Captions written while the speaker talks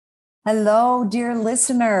Hello, dear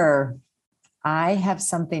listener. I have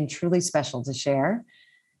something truly special to share.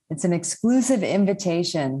 It's an exclusive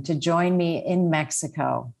invitation to join me in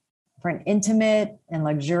Mexico for an intimate and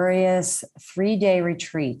luxurious 3-day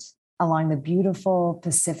retreat along the beautiful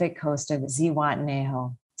Pacific coast of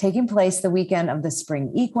Zihuatanejo, taking place the weekend of the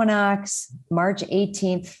spring equinox, March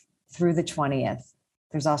 18th through the 20th.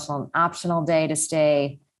 There's also an optional day to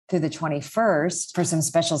stay through the 21st for some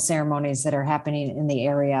special ceremonies that are happening in the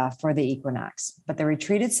area for the equinox. But the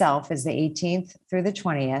retreat itself is the 18th through the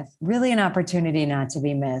 20th, really an opportunity not to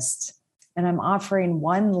be missed. And I'm offering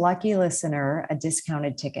one lucky listener a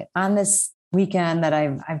discounted ticket on this weekend that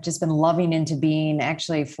I've just been loving into being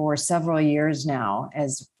actually for several years now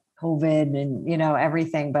as COVID and,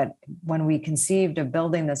 everything. But when we conceived of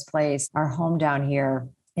building this place, our home down here,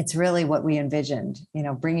 it's really what we envisioned,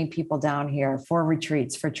 bringing people down here for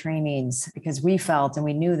retreats, for trainings, because we felt and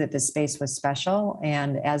we knew that this space was special.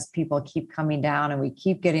 And as people keep coming down and we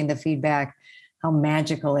keep getting the feedback, how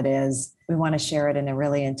magical it is, we want to share it in a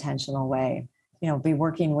really intentional way. Be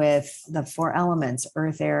working with the 4 elements,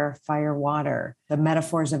 earth, air, fire, water, the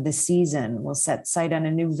metaphors of the season. We'll set sight on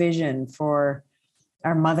a new vision for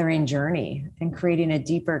our mothering journey and creating a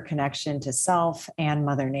deeper connection to self and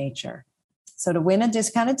Mother Nature. So to win a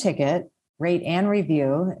discounted ticket, rate and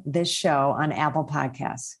review this show on Apple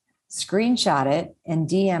Podcasts. Screenshot it and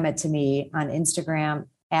DM it to me on Instagram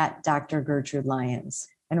at Dr. Gertrude Lyons.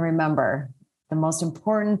 And remember, the most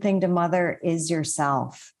important thing to mother is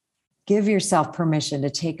yourself. Give yourself permission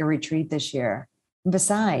to take a retreat this year. And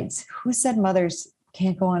besides, who said mothers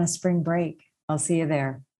can't go on a spring break? I'll see you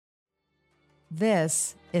there.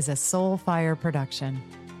 This is a Soulfire production.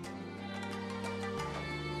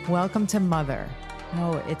 Welcome to Mother.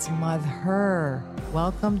 No, it's Mother.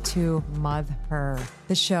 Welcome to Mother,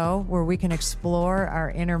 the show where we can explore our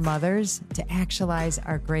inner mothers to actualize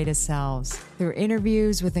our greatest selves. Through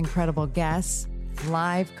interviews with incredible guests,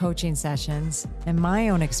 live coaching sessions, and my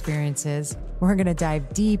own experiences, we're going to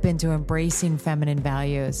dive deep into embracing feminine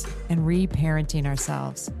values and reparenting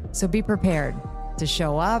ourselves. So be prepared to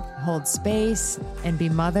show up, hold space, and be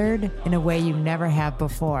mothered in a way you never have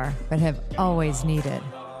before, but have always needed.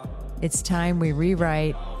 It's time we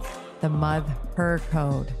rewrite the Mother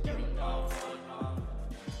code.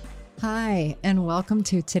 Hi, and welcome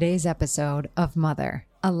to today's episode of Mother,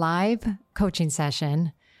 a live coaching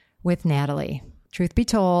session with Natalie. Truth be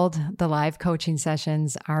told, the live coaching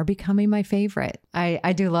sessions are becoming my favorite.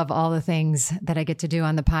 I do love all the things that I get to do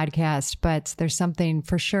on the podcast, but there's something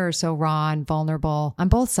for sure so raw and vulnerable on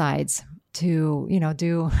both sides to,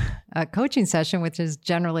 do a coaching session, which is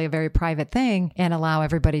generally a very private thing, and allow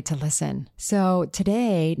everybody to listen. So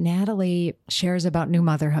today, Natalie shares about new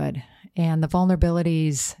motherhood and the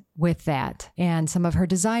vulnerabilities with that and some of her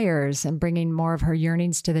desires and bringing more of her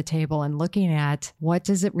yearnings to the table and looking at what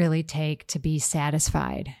does it really take to be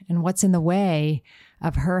satisfied and what's in the way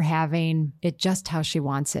of her having it just how she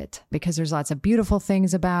wants it, because there's lots of beautiful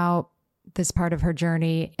things about this part of her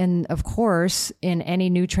journey. And of course, in any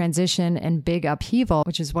new transition and big upheaval,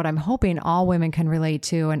 which is what I'm hoping all women can relate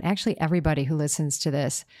to, and actually everybody who listens to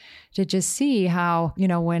this, to just see how,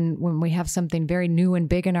 when we have something very new and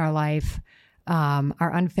big in our life,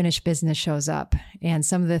 our unfinished business shows up. And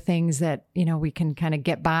some of the things that, we can kind of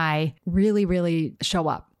get by really, really show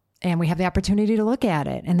up. And we have the opportunity to look at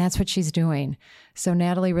it. And that's what she's doing. So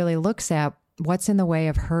Natalie really looks at what's in the way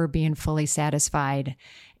of her being fully satisfied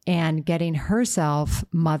and getting herself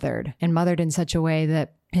mothered in such a way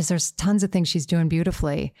that there's tons of things she's doing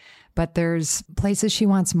beautifully, but there's places she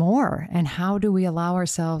wants more. And how do we allow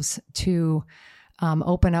ourselves to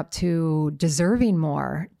open up to deserving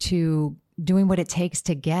more, to doing what it takes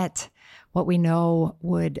to get what we know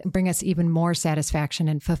would bring us even more satisfaction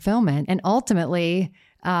and fulfillment, and ultimately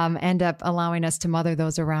end up allowing us to mother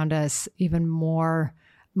those around us even more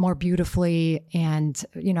beautifully and,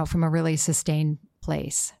 from a really sustained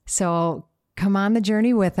place. So come on the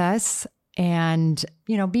journey with us and,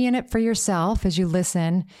 be in it for yourself as you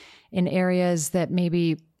listen in areas that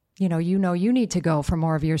maybe, you need to go for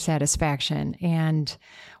more of your satisfaction and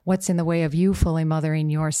what's in the way of you fully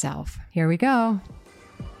mothering yourself. Here we go.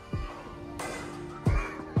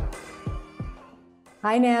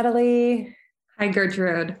 Hi, Natalie. Hi,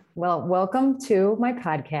 Gertrude. Well, welcome to my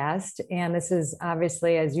podcast. And this is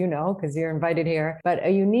obviously, as you know, because you're invited here, but a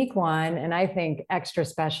unique one. And I think extra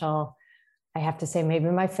special. I have to say, maybe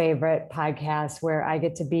my favorite podcast where I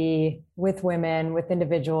get to be with women, with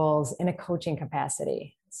individuals in a coaching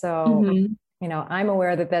capacity. So, I'm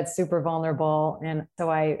aware that that's super vulnerable. And so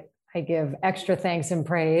I give extra thanks and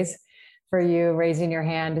praise for you raising your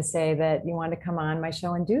hand to say that you want to come on my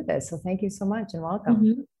show and do this. So thank you so much and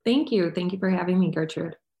welcome. Thank you. Thank you for having me,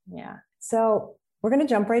 Gertrude. Yeah. So we're going to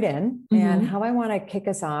jump right in. And how I want to kick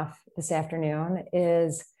us off this afternoon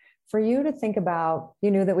is for you to think about, you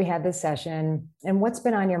knew that we had this session and what's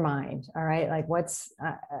been on your mind. All right. Like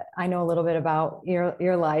I know a little bit about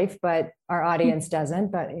your life, but our audience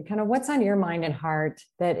doesn't, but kind of what's on your mind and heart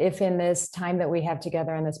that if in this time that we have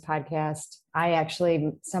together on this podcast, I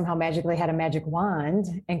actually somehow magically had a magic wand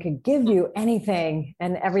and could give you anything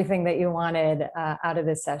and everything that you wanted out of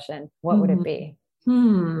this session, what would it be?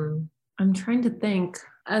 I'm trying to think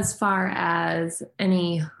as far as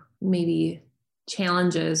any maybe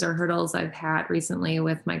challenges or hurdles I've had recently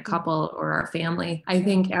with my couple or our family. I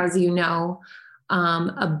think, as you know,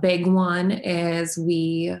 a big one is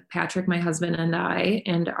Patrick, my husband, and I,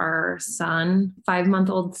 and our son,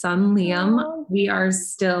 5-month-old son, Liam, we are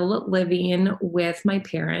still living with my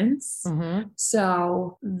parents.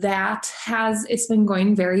 So it's been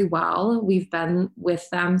going very well. We've been with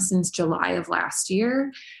them since July of last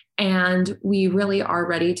year. And we really are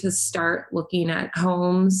ready to start looking at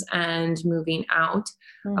homes and moving out.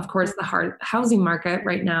 Of course, the housing market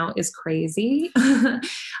right now is crazy.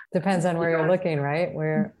 Depends on where you're looking, right?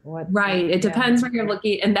 Right. It depends where you're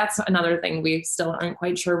looking. And that's another thing. We still aren't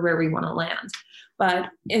quite sure where we want to land. But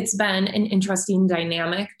it's been an interesting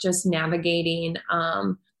dynamic just navigating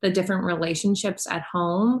the different relationships at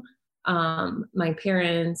home. My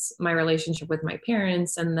relationship with my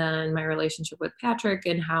parents, and then my relationship with Patrick,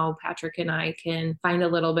 and how Patrick and I can find a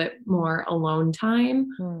little bit more alone time.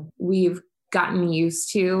 We've gotten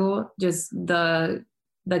used to just the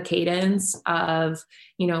cadence of,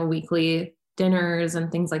 weekly dinners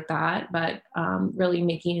and things like that, but really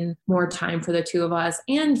making more time for the two of us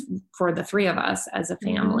and for the three of us as a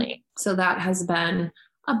family. So that has been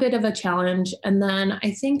a bit of a challenge. And then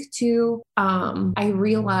I think too, I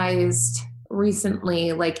realized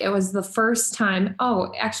recently, like it was the first time,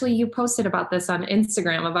 actually you posted about this on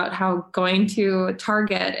Instagram about how going to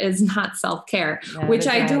Target is not self-care, which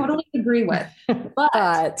I totally agree with.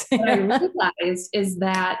 But what I realized is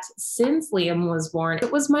that since Liam was born,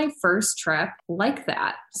 it was my first trip like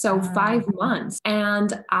that. So 5 months.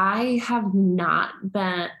 And I have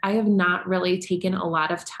not really taken a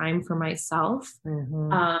lot of time for myself.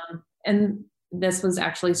 And this was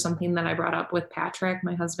actually something that I brought up with Patrick,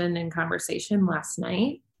 my husband, in conversation last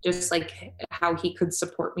night, just like how he could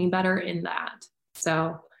support me better in that.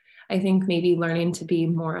 So I think maybe learning to be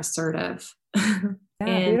more assertive.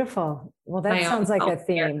 Yeah, beautiful. Well, that sounds like a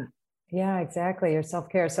theme. Yeah, exactly. Your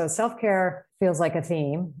self-care. So self-care feels like a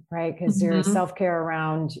theme, right? Because your self-care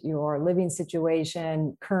around your living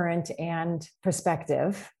situation, current and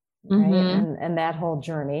prospective, right? And that whole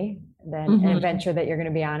journey, then an adventure that you're going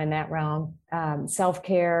to be on in that realm,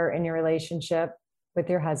 self-care in your relationship with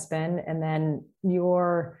your husband, and then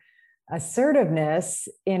your assertiveness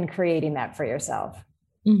in creating that for yourself.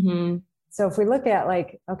 So if we look at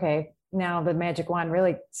okay, now the magic wand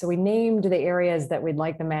really, so we named the areas that we'd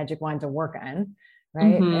like the magic wand to work on,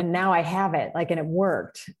 right? And now I have it, and it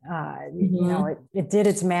worked, it did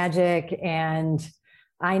its magic, and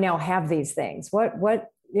I now have these things. What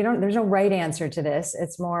there's no right answer to this.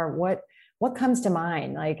 It's more what comes to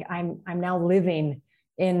mind. Like I'm now living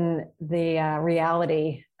in the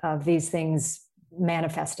reality of these things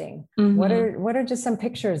manifesting. What are just some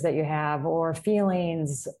pictures that you have, or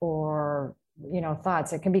feelings, or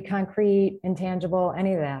thoughts? It can be concrete, intangible,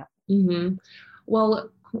 any of that.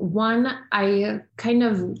 Well, one, I kind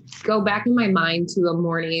of go back in my mind to a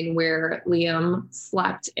morning where Liam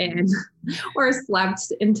slept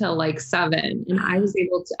until like 7. And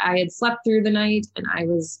I had slept through the night, and I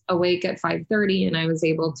was awake at 5:30, and I was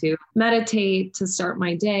able to meditate to start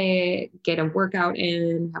my day, get a workout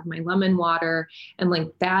in, have my lemon water. And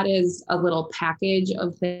that is a little package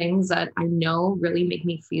of things that I know really make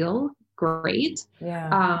me feel great.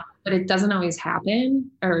 But it doesn't always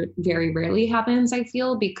happen, or very rarely happens, I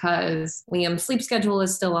feel, because Liam's sleep schedule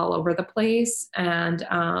is still all over the place. And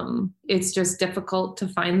it's just difficult to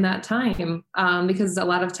find that time because a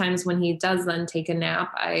lot of times when he does then take a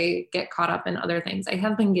nap, I get caught up in other things. I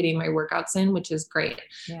have been getting my workouts in, which is great.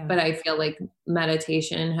 But I feel like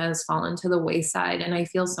meditation has fallen to the wayside, and I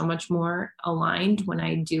feel so much more aligned when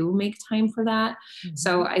I do make time for that.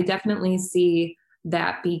 So I definitely see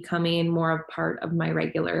that becoming more a part of my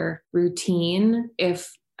regular routine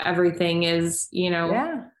if everything is,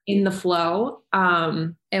 in the flow,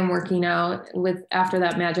 and working out after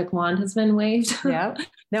that magic wand has been waved. Now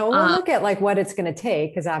we'll look at what it's going to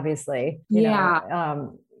take, because obviously,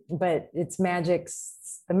 but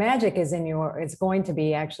the magic is it's going to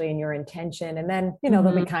be actually in your intention. And then,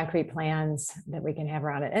 there'll be concrete plans that we can have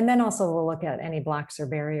around it. And then also we'll look at any blocks or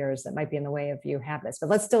barriers that might be in the way of you have this, but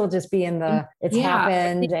let's still just be in it's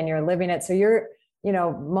happened and you're living it. So you're,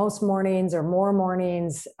 most mornings or more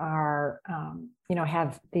mornings are,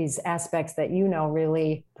 have these aspects that,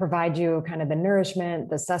 really provide you kind of the nourishment,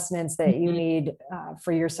 the sustenance that you need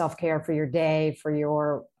for your self-care, for your day, for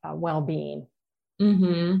your well-being.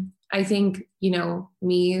 I think,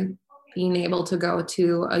 me being able to go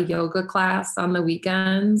to a yoga class on the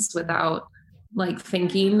weekends without like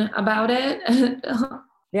thinking about it.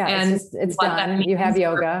 Yeah. And it's done. You have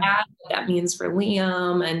yoga. What that means for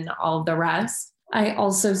Liam and all of the rest. I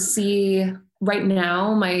also see right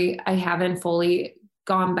now, I haven't fully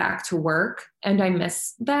gone back to work and I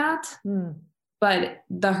miss that. But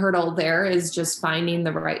the hurdle there is just finding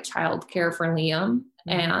the right childcare for Liam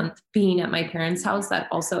and being at my parents' house. That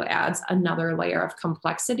also adds another layer of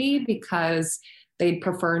complexity because they'd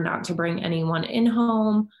prefer not to bring anyone in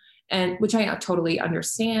home, and which I totally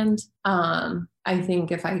understand. I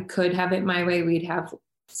think if I could have it my way, we'd have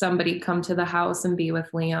somebody come to the house and be with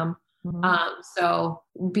Liam. So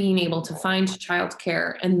being able to find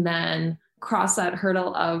childcare and then cross that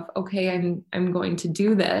hurdle of, okay, I'm going to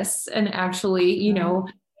do this and actually,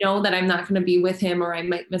 know that I'm not going to be with him, or I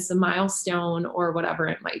might miss a milestone or whatever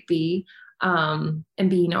it might be. And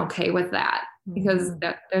being okay with that, because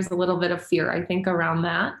there's a little bit of fear, I think, around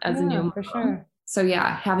that as a new mom. For sure. So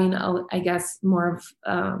having I guess more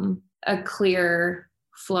of a clear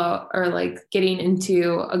flow, or like getting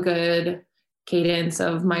into a good cadence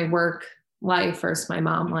of my work life versus my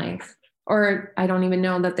mom life. Or I don't even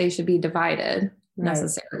know that they should be divided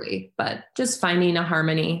necessarily, but just finding a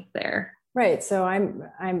harmony there. Right. So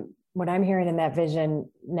what I'm hearing in that vision,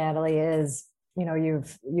 Natalie, is,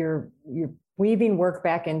 you're weaving work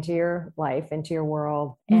back into your life, into your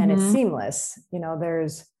world, and it's seamless.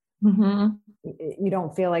 There's, you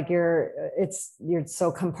don't feel like you're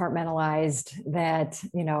so compartmentalized that,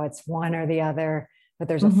 it's one or the other, but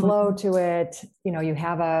there's a flow to it. You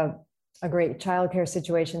have a great childcare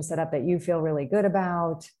situation set up that you feel really good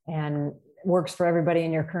about and works for everybody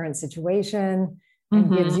in your current situation, and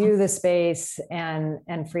gives you the space and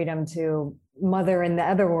freedom to mother in the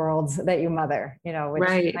other worlds that you mother,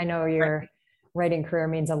 which I know your writing career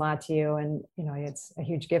means a lot to you. And, it's a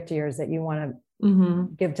huge gift of yours that you want to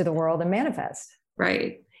give to the world and manifest.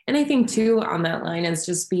 Right. And I think too, on that line is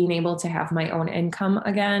just being able to have my own income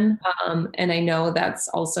again. And I know that's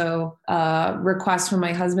also a request from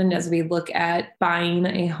my husband as we look at buying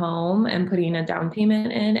a home and putting a down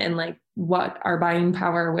payment in, and like what our buying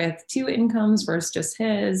power with 2 incomes versus just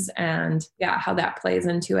his, and how that plays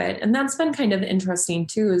into it. And that's been kind of interesting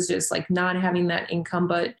too, is just like not having that income,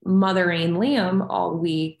 but mothering Liam all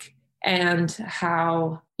week, and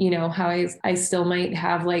how I still might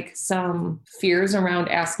have like some fears around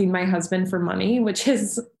asking my husband for money, which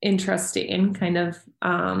is interesting. Kind of,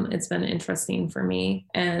 it's been interesting for me.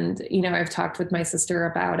 And, I've talked with my sister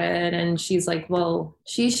about it, and she's like, well,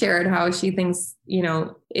 she shared how she thinks,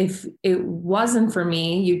 if it wasn't for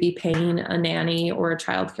me, you'd be paying a nanny or a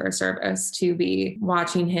childcare service to be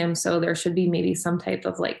watching him. So there should be maybe some type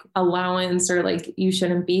of like allowance, or like, you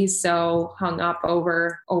shouldn't be so hung up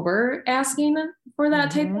over asking for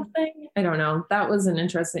that type of thing. I don't know. That's been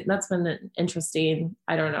an interesting,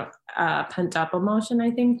 I don't know, pent up emotion,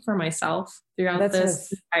 I think, for myself throughout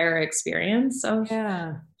this entire experience of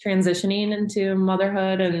transitioning into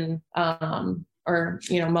motherhood and,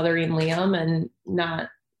 mothering Liam and not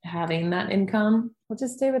having that income. Well,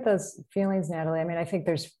 just stay with those feelings, Natalie. I mean, I think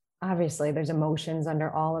there's emotions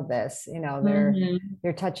under all of this.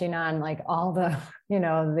 You're touching on like all the,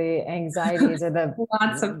 the anxieties or the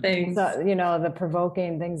lots of things, the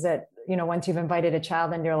provoking things that, once you've invited a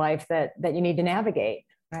child into your life that you need to navigate.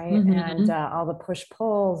 Right. And all the push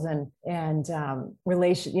pulls and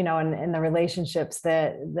relation, and the relationships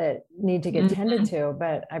that need to get tended to.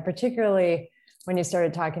 But I particularly, when you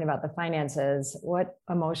started talking about the finances, what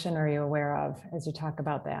emotion are you aware of as you talk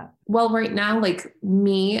about that? Well, right now, like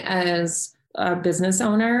me as a business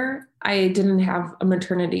owner, I didn't have a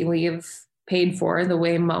maternity leave paid for the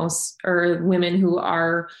way most, or women who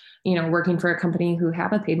are, working for a company who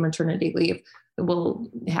have a paid maternity leave will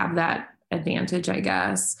have that advantage, I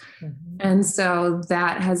guess. And so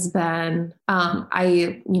that has been,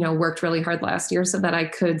 I worked really hard last year so that I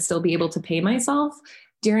could still be able to pay myself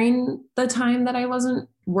during the time that I wasn't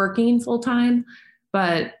working full time.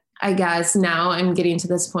 But I guess now I'm getting to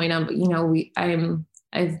this point of,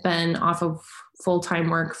 I've been off of full-time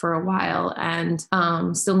work for a while and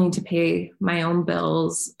still need to pay my own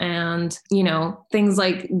bills and, things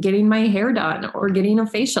like getting my hair done or getting a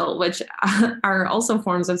facial, which are also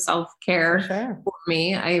forms of self-care for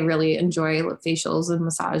me. I really enjoy facials and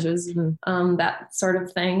massages and that sort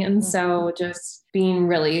of thing. And so just being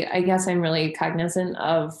really, I guess I'm really cognizant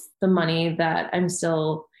of the money that I'm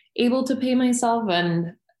still able to pay myself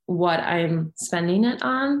and what I'm spending it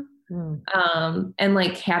on. And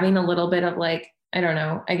like having a little bit of like, I don't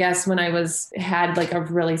know, I guess when I had like a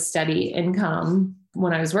really steady income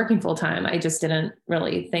when I was working full time, I just didn't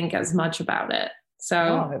really think as much about it.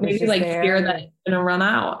 So maybe like fear that it's going to run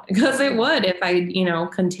out, because it would if I,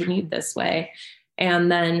 continued this way. And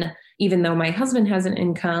then even though my husband has an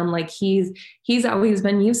income, like he's always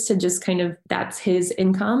been used to just kind of, that's his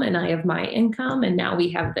income and I have my income. And now we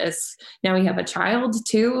have a child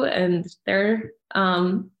too, and they're,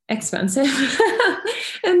 expensive.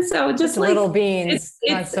 And so just like little beans,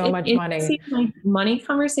 not so much money. Like money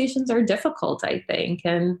conversations are difficult, I think.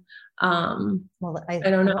 And, I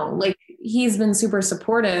don't know, like he's been super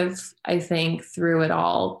supportive, I think, through it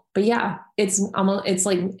all, but yeah, it's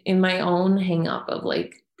like in my own hang up of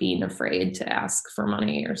like being afraid to ask for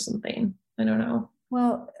money or something. I don't know.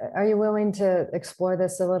 Well, are you willing to explore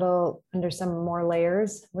this a little under some more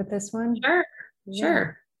layers with this one?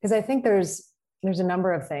 Sure. Because I think there's a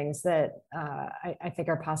number of things that I think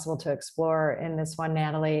are possible to explore in this one,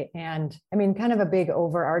 Natalie. And I mean, kind of a big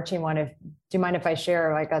overarching one. Do you mind if I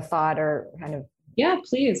share like a thought or kind of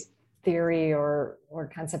please, theory or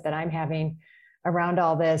concept that I'm having around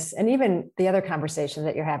all this, and even the other conversation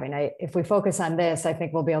that you're having? If we focus on this, I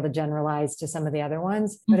think we'll be able to generalize to some of the other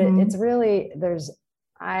ones. But it's really,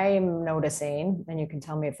 I'm noticing, and you can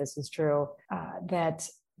tell me if this is true, that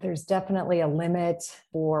there's definitely a limit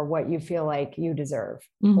for what you feel like you deserve,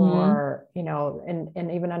 or,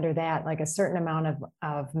 and even under that, like a certain amount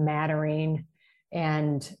of mattering.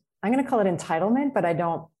 And I'm going to call it entitlement, but I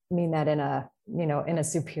don't mean that in a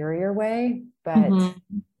superior way, but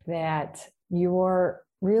that you're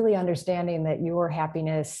really understanding that your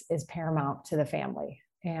happiness is paramount to the family.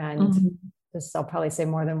 And this, I'll probably say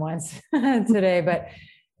more than once today, but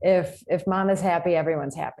if mom is happy,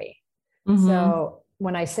 everyone's happy. So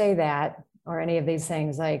when I say that, or any of these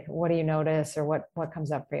things, like, what do you notice, or what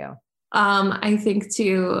comes up for you? I think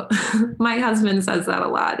too, my husband says that a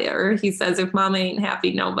lot, or he says, if mama ain't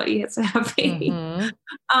happy, nobody is happy.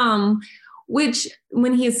 Which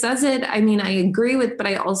when he says it, I mean, I agree with, but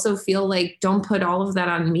I also feel like, don't put all of that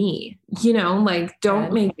on me, like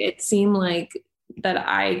don't make it seem like that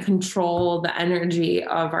I control the energy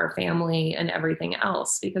of our family and everything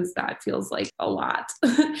else, because that feels like a lot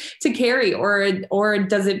to carry. Or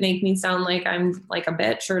does it make me sound like I'm like a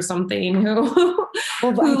bitch or something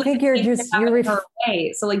I think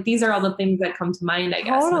so like, these are all the things that come to mind, I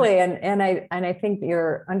guess. Totally. And I think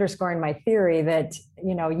you're underscoring my theory that,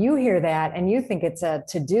 you hear that and you think it's a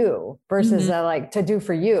to-do versus a like to-do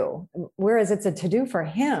for you. Whereas it's a to-do for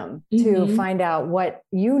him to find out what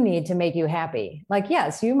you need to make you happy. Like,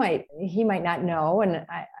 yes, he might not know. And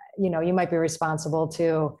you might be responsible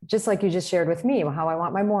to, just like you just shared with me, how I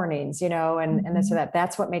want my mornings, and this or that.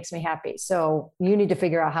 That's what makes me happy. So you need to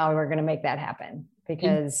figure out how we're going to make that happen,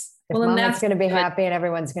 because if mama's going to be happy and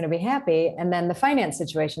everyone's going to be happy, and then the finance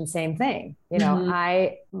situation, same thing.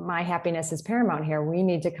 My happiness is paramount here. We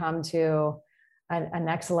need to come to a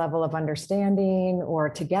next level of understanding or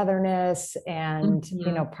togetherness, and,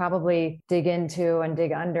 probably dig into and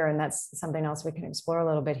dig under. And that's something else we can explore a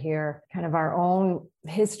little bit here, kind of our own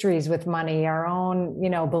histories with money, our own,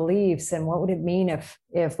 beliefs, and what would it mean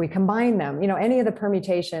if we combine them, any of the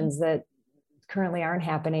permutations that currently aren't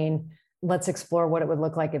happening. Let's explore what it would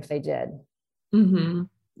look like if they did.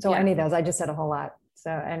 So any of those, I just said a whole lot.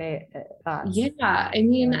 So any thoughts? Yeah. I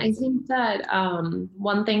mean, I think that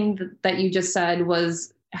one thing that you just said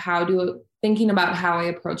was thinking about how I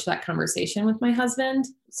approach that conversation with my husband.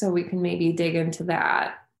 So we can maybe dig into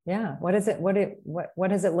that. Yeah. What does it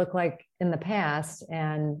look like in the past?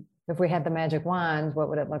 And if we had the magic wand, what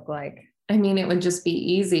would it look like? I mean, it would just be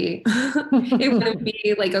easy. It wouldn't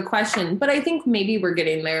be like a question, but I think maybe we're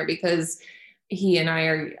getting there, because he and I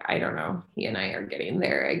are getting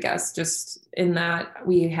there, I guess, just in that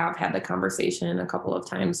we have had the conversation a couple of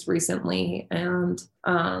times recently, and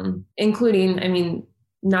including, I mean,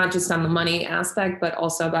 not just on the money aspect, but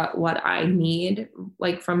also about what I need,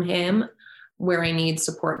 like from him, where I need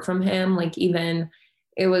support from him. Like, even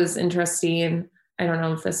it was interesting. I don't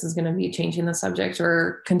know if this is going to be changing the subject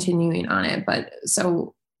or continuing on it, but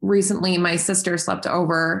so recently my sister slept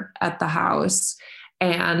over at the house,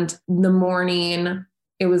 and the morning,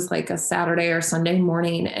 it was like a Saturday or Sunday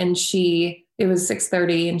morning, and it was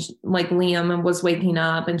 6:30 and like Liam was waking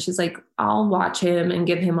up and she's like, I'll watch him and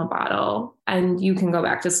give him a bottle and you can go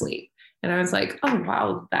back to sleep. And I was like, oh,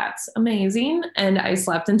 wow, that's amazing. And I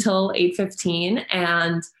slept until 8:15.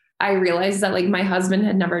 And I realized that like my husband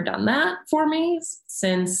had never done that for me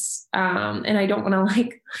since, and I don't want to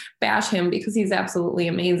like bash him because he's absolutely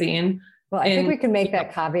amazing. Well, I think we can make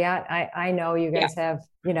that caveat. I know you guys have,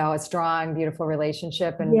 a strong, beautiful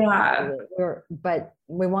relationship and but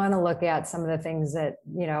we want to look at some of the things that,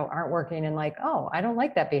 aren't working and like, oh, I don't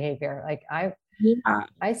like that behavior. Like I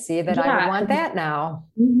see that I would want that now.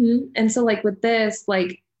 Mm-hmm. And so like with this,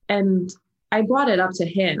 like, and I brought it up to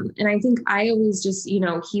him. And I think I always just,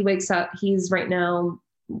 he wakes up, he's right now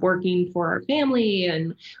working for our family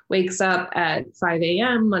and wakes up at 5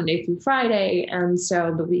 a.m. Monday through Friday. And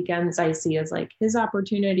so the weekends I see as like his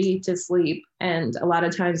opportunity to sleep. And a lot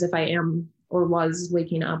of times if I am or was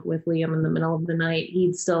waking up with Liam in the middle of the night,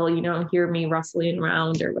 he'd still, hear me rustling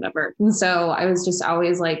around or whatever. And so I was just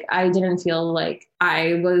always like, I didn't feel like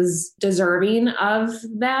I was deserving of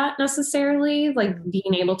that necessarily, like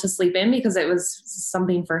being able to sleep in because it was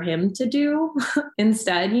something for him to do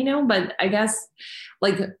instead, but I guess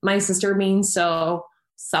like my sister being so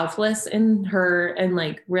selfless in her and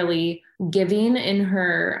like really giving in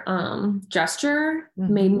her gesture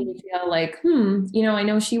made me feel like, I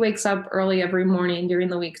know she wakes up early every morning during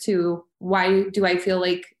the week too. Why do I feel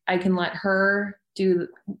like I can let her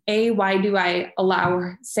why do I allow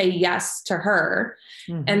her say yes to her?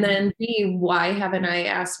 And then B, why haven't I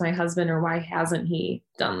asked my husband or why hasn't he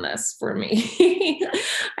done this for me?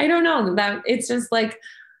 I don't know that it's just like,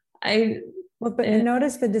 but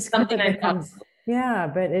notice the discomfort comes. Yeah,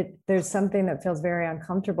 but there's something that feels very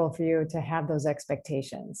uncomfortable for you to have those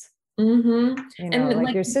expectations. And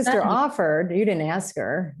like your sister offered, you didn't ask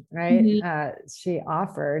her, right? She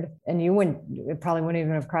offered, and it probably wouldn't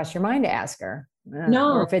even have crossed your mind to ask her.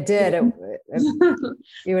 No, or if it did,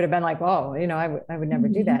 you would have been like, "Oh, I would never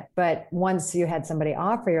do that." But once you had somebody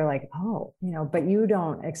offer, you're like, "Oh, but you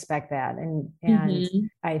don't expect that." And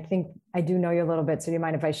I think I do know you a little bit. So do you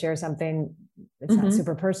mind if I share something? It's not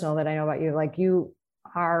super personal that I know about you. Like you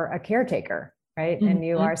are a caretaker, right? And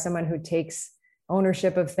you are someone who takes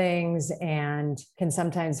ownership of things and can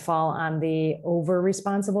sometimes fall on the over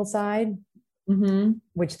responsible side,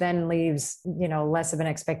 which then leaves, less of an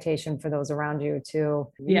expectation for those around you to,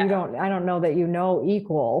 I don't know that,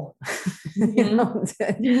 equal,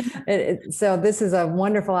 so this is a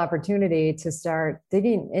wonderful opportunity to start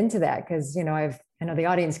digging into that. Cause I know the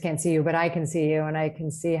audience can't see you, but I can see you and I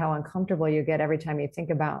can see how uncomfortable you get every time you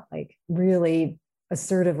think about like really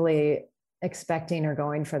assertively expecting or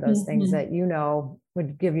going for those things that,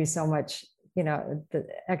 would give you so much, the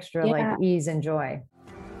extra like ease and joy.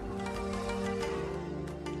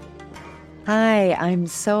 Hi, I'm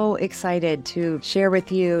so excited to share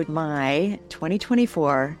with you my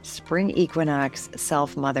 2024 Spring Equinox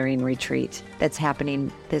Self-Mothering Retreat that's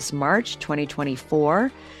happening this March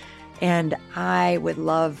 2024. And I would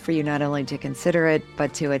love for you not only to consider it,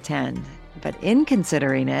 but to attend. But in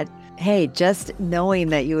considering it, hey, just knowing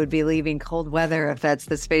that you would be leaving cold weather, if that's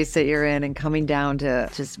the space that you're in, and coming down to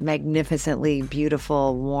just magnificently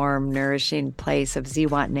beautiful, warm, nourishing place of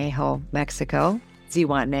Zihuatanejo, Mexico.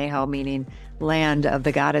 Zihuatanejo meaning land of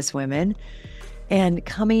the goddess women. And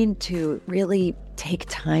coming to really take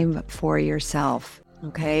time for yourself.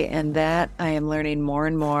 Okay. And that I am learning more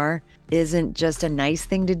and more isn't just a nice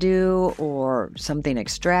thing to do or something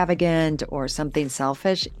extravagant or something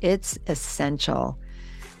selfish. It's essential.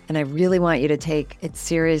 And I really want you to take it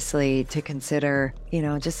seriously to consider,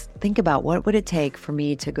 just think about what would it take for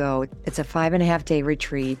me to go. It's a 5.5-day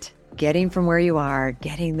retreat, getting from where you are,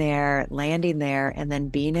 getting there, landing there, and then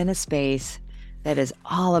being in a space that is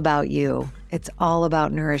all about you. It's all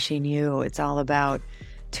about nourishing you. It's all about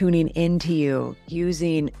tuning into you,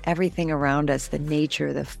 using everything around us, the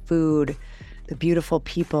nature, the food, the beautiful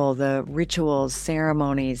people, the rituals,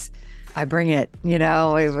 ceremonies. I bring it, we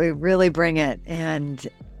really bring it. And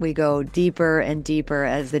we go deeper and deeper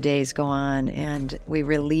as the days go on, and we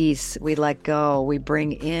release, we let go, we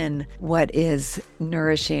bring in what is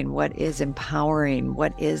nourishing, what is empowering,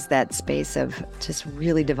 what is that space of just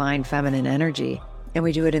really divine feminine energy. And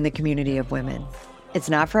we do it in the community of women. It's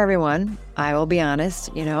not for everyone. I will be honest,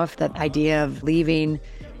 if the idea of leaving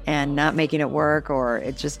and not making it work or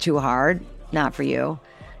it's just too hard, not for you.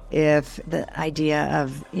 If the idea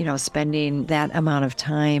of, spending that amount of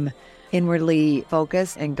time inwardly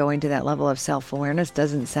focused and going to that level of self-awareness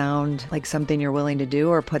doesn't sound like something you're willing to do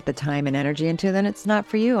or put the time and energy into, then it's not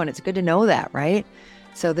for you. And it's good to know that, right?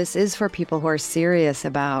 So this is for people who are serious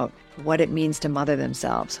about what it means to mother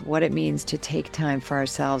themselves, what it means to take time for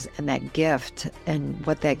ourselves and that gift and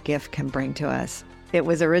what that gift can bring to us. It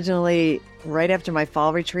was originally right after my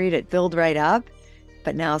fall retreat. It filled right up,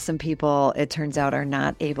 but now some people, it turns out, are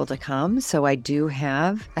not able to come. So I do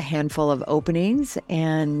have a handful of openings.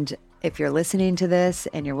 And if you're listening to this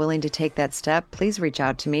and you're willing to take that step, please reach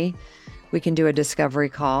out to me. We can do a discovery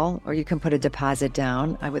call, or you can put a deposit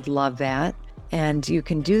down. I would love that. And you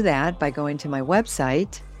can do that by going to my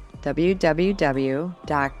website,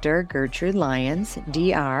 www.drgertrudelyons,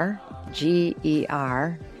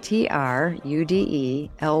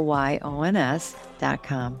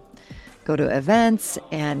 DrGertrudelyons.com. Go to events,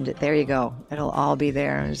 and there you go. It'll all be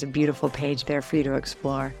there. There's a beautiful page there for you to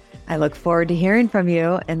explore. I look forward to hearing from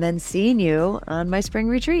you and then seeing you on my spring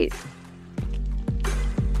retreat.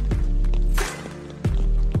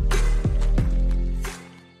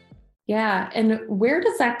 Yeah. And where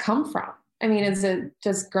does that come from? I mean, is it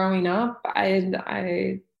just growing up? I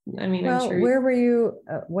mean, well, I'm sure. Where were you?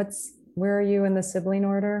 Where are you in the sibling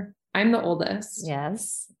order? I'm the oldest.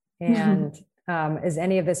 Yes. And is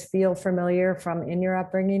any of this feel familiar from in your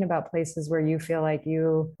upbringing about places where you feel like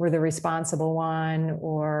you were the responsible one,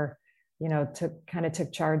 or,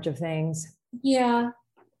 took charge of things? Yeah,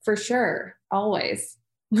 for sure. Always.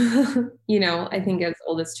 I think as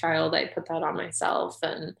oldest child, I put that on myself.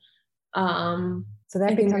 And so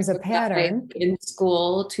that becomes a pattern in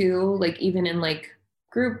school too, like even in like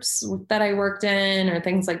groups that I worked in or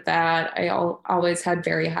things like that. I always had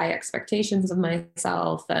very high expectations of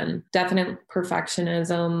myself and definite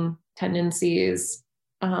perfectionism tendencies.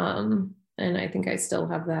 And I think I still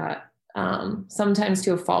have that. Sometimes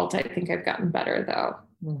to a fault. I think I've gotten better though,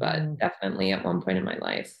 but definitely at one point in my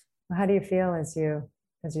life. How do you feel as you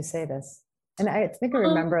say this? And I think I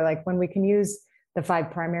remember like when we can use the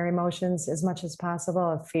 5 primary emotions as much as possible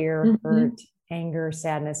of fear, hurt, anger,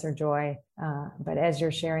 sadness, or joy. But as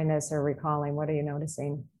you're sharing this or recalling, what are you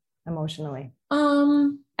noticing emotionally?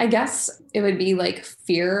 I guess it would be like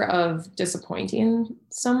fear of disappointing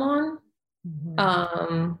someone.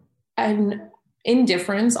 And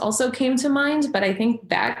indifference also came to mind, but I think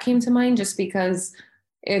that came to mind just because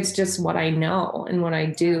it's just what I know and what I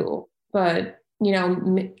do. But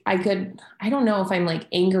I don't know if I'm like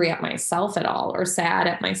angry at myself at all or sad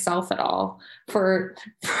at myself at all for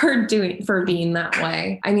being that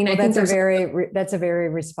way. I mean, I think that's a very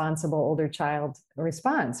responsible older child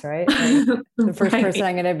response, right? Like, the first person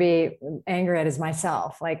I'm going to be angry at is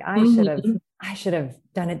myself. Like I should have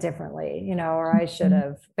done it differently, or I should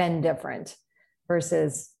have been different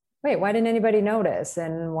versus, wait, why didn't anybody notice?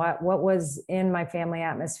 And what was in my family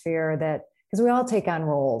atmosphere that, because we all take on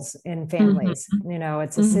roles in families,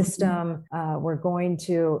 it's a system. We're going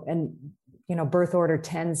to, and, birth order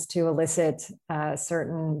tends to elicit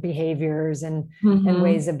certain behaviors and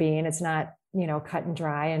ways of being. It's not, cut and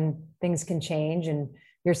dry, and things can change, and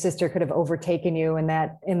your sister could have overtaken you in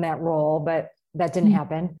that role, but that didn't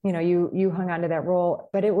happen. You hung on to that role,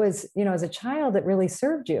 but it was, as a child, it really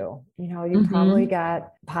served you. You probably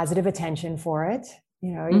got positive attention for it.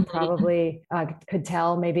 You probably could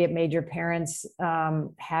tell maybe it made your parents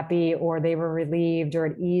happy, or they were relieved, or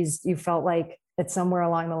at ease. You felt like that somewhere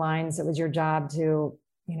along the lines, it was your job to,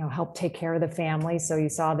 help take care of the family. So you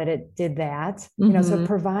saw that it did that, so it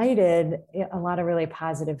provided a lot of really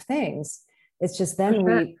positive things. It's just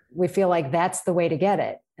then we feel like that's the way to get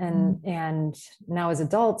it. And now as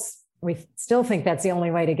adults, we still think that's the only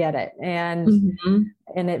way to get it. And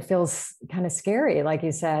it feels kind of scary, like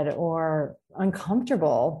you said, or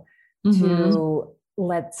uncomfortable to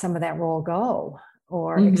let some of that role go,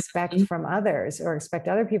 or expect from others, or expect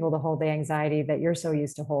other people to hold the anxiety that you're so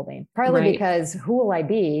used to holding. Partly because who will I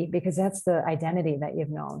be? Because that's the identity that you've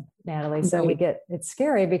known, Natalie. So it's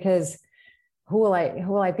scary because who will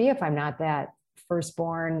I be if I'm not that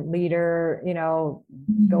firstborn leader, go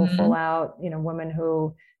full out, woman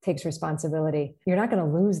who takes responsibility? You're not going to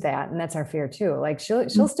lose that. And that's our fear too. Like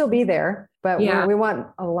she'll still be there, but we want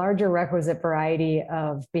a larger requisite variety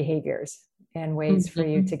of behaviors and ways for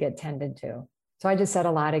you to get tended to. So I just said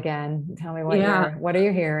a lot again. Tell me what are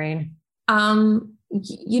you hearing?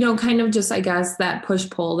 Kind of just, I guess, that push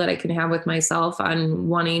pull that I can have with myself on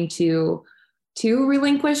wanting to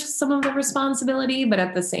relinquish some of the responsibility, but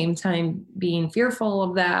at the same time being fearful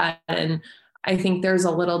of that. And I think there's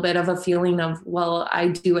a little bit of a feeling of, well, I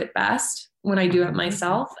do it best when I do it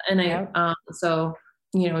myself. And so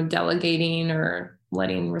delegating or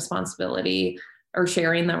letting responsibility or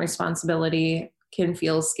sharing that responsibility can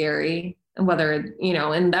feel scary. And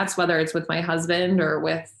and that's whether it's with my husband or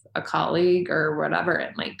with a colleague or whatever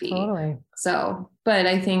it might be. Totally. So, but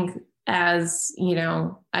I think as,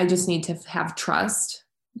 I just need to have trust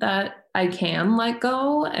that I can let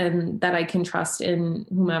go and that I can trust in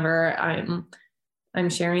whomever I'm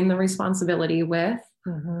sharing the responsibility with.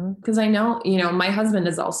 Because I know, my husband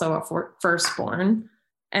is also a firstborn,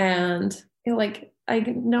 and I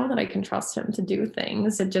know that I can trust him to do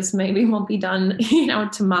things. It just maybe won't be done,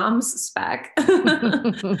 to mom's spec.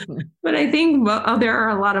 But I think there are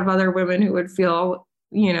a lot of other women who would feel,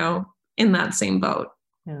 in that same boat.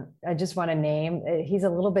 Yeah. I just want to name, he's a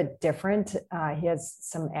little bit different. He has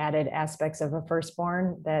some added aspects of a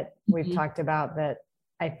firstborn that we've talked about that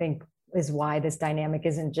I think is why this dynamic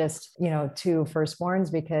isn't just, two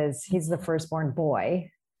firstborns, because he's the firstborn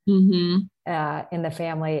boy in the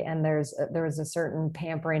family. And there was a certain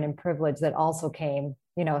pampering and privilege that also came,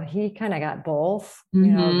 he kind of got both,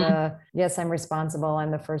 yes, I'm responsible.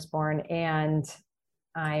 I'm the firstborn, and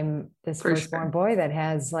I'm this firstborn boy that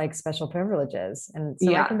has like special privileges. And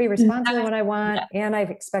so I can be responsible when I want, and I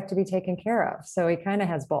expect to be taken care of. So he kind of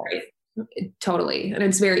has both. Right. Totally. And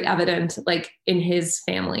it's very evident, like in his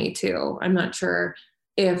family too. I'm not sure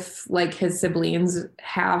if like his siblings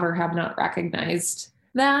have or have not recognized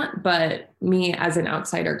that, but me as an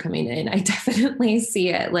outsider coming in, I definitely see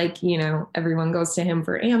it. Like, everyone goes to him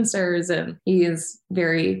for answers, and he is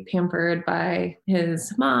very pampered by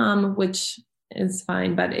his mom, which is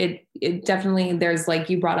fine. But it definitely, there's like,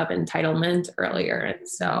 you brought up entitlement earlier. And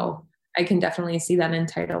so I can definitely see that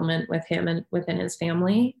entitlement with him and within his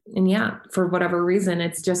family. And yeah, for whatever reason,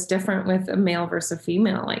 it's just different with a male versus a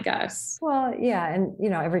female, I guess. Well, yeah. And,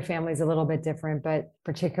 every family is a little bit different, but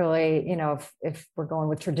particularly, if we're going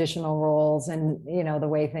with traditional roles and, the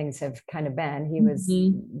way things have kind of been, he was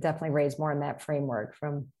definitely raised more in that framework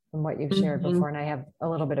from what you've shared before. And I have a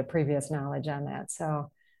little bit of previous knowledge on that.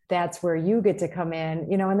 So that's where you get to come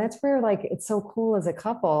in, and that's where like, it's so cool as a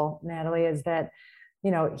couple, Natalie, is that,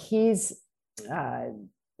 he's,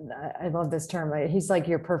 I love this term, right? He's like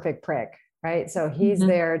your perfect prick, right? So he's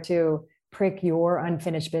there to prick your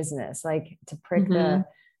unfinished business, like to prick the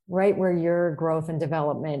right where your growth and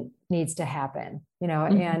development needs to happen,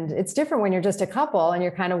 and it's different when you're just a couple and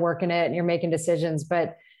you're kind of working it and you're making decisions,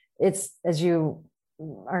 but it's, as you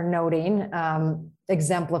are noting,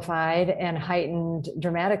 exemplified and heightened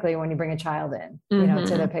dramatically when you bring a child in,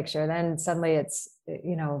 to the picture. Then suddenly it's,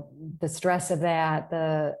 the stress of that,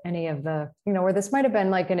 any of the, where this might've been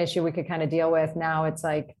like an issue we could kind of deal with. Now it's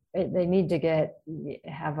like, they need to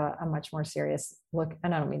have a much more serious look.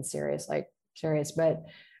 And I don't mean serious, like serious, but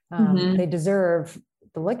they deserve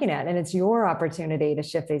the looking at, and it's your opportunity to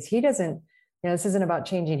shift these. He doesn't, this isn't about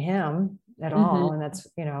changing him at all. And that's,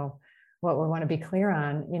 what we want to be clear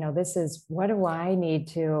on, this is, what do I need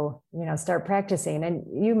to, start practicing? And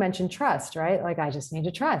you mentioned trust, right? Like, I just need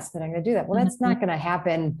to trust that I'm going to do that. Well, that's not going to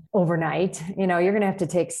happen overnight. You're going to have to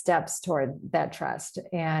take steps toward that trust.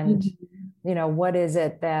 And, what is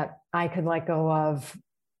it that I could let go of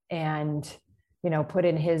and, put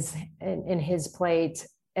in his plate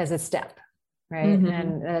as a step. Right.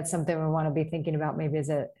 And that's something we want to be thinking about maybe as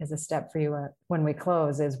a step for you when we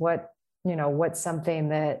close, is what's something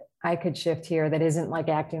that I could shift here that isn't like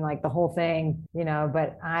acting like the whole thing,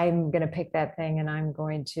 but I'm going to pick that thing and I'm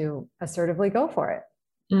going to assertively go for it.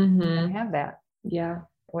 And have that. Yeah.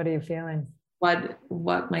 What are you feeling?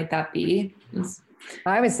 What might that be?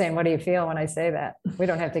 I was saying, what do you feel when I say that? We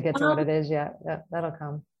don't have to get to what it is yet. That'll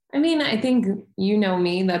come. I mean, I think,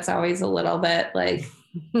 me, that's always a little bit like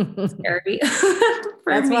scary.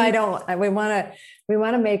 That's why we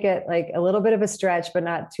want to make it like a little bit of a stretch, but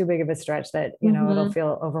not too big of a stretch that, it'll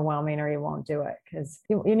feel overwhelming or you won't do it. Cause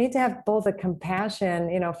you need to have both a compassion,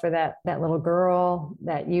 for that little girl,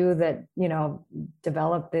 that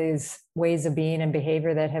developed these ways of being and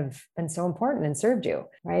behavior that have been so important and served you.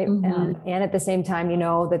 Right. And at the same time,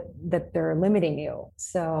 that they're limiting you.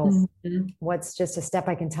 So what's just a step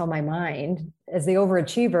I can tell my mind? As the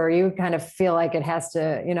overachiever, you kind of feel like it has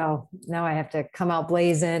to, now I have to come out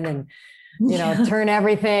blazing and, turn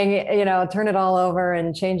everything, turn it all over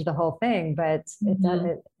and change the whole thing. But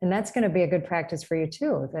and that's going to be a good practice for you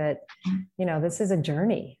too, that, this is a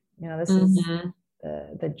journey, this is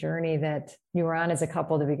the journey that you were on as a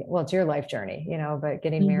couple to begin. Well, it's your life journey, but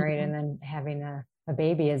getting married and then having a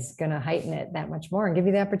baby is going to heighten it that much more and give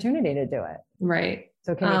you the opportunity to do it. Right.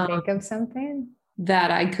 So can you think of something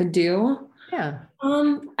that I could do? Yeah.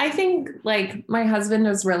 I think like my husband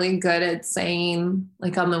is really good at saying,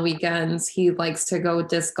 like, on the weekends, he likes to go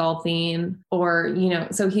disc golfing, or,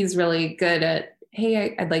 so he's really good at,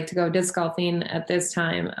 hey, I'd like to go disc golfing at this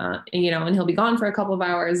time, and he'll be gone for a couple of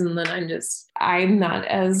hours. And then I'm not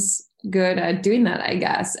as good at doing that, I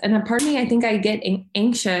guess. And a part of me, I think I get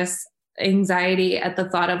anxiety at the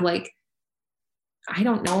thought of like, I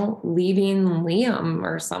don't know, leaving Liam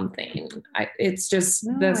or something. It's just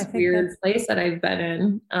this weird place that I've been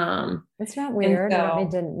in. It's not weird. I don't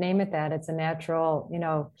need to name it that. It's a natural,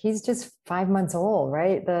 he's just 5 months old,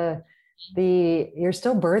 right? You're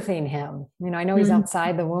still birthing him. I know he's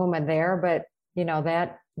outside the womb and there, but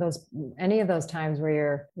any of those times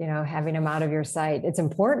where you're, having him out of your sight, it's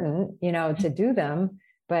important, to do them,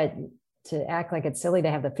 but to act like it's silly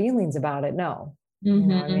to have the feelings about it. No.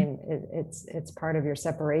 It's part of your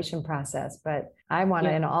separation process, but I want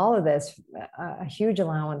to, in all of this, a huge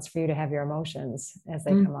allowance for you to have your emotions as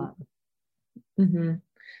they come up.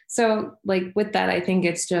 So like with that, I think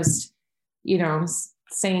it's just,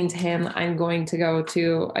 saying to him, I'm going to go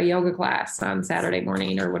to a yoga class on Saturday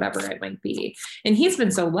morning or whatever it might be. And he's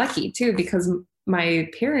been so lucky too, because my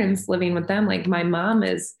parents living with them, like my mom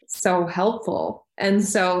is so helpful. And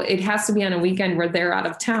so it has to be on a weekend where they're out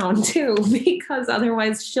of town too, because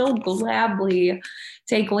otherwise she'll gladly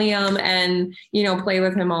take Liam and, play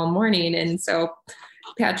with him all morning. And so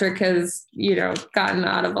Patrick has, gotten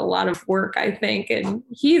out of a lot of work, I think, and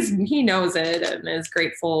he knows it and is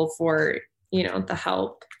grateful for, the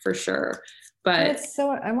help for sure. But so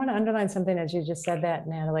I want to underline something as you just said that,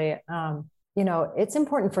 Natalie. It's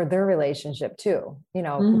important for their relationship too.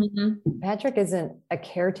 Patrick isn't a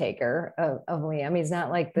caretaker of Liam. He's not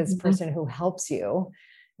like this person who helps you.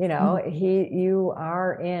 You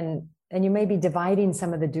are in, and you may be dividing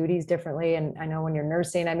some of the duties differently. And I know when you're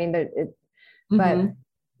nursing, but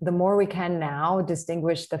the more we can now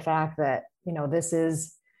distinguish the fact that, this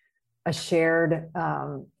is a shared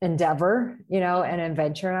endeavor, an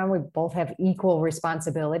adventure, and we both have equal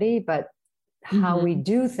responsibility, but how we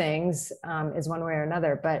do things is one way or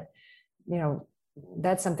another. But,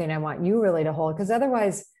 that's something I want you really to hold, because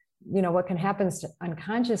otherwise, what can happen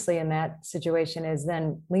unconsciously in that situation is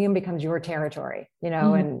then Liam becomes your territory,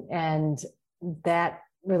 and that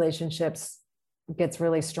relationships gets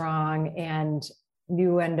really strong, and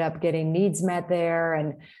you end up getting needs met there.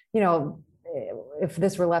 And, if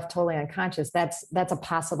this were left totally unconscious, that's a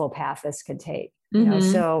possible path this could take.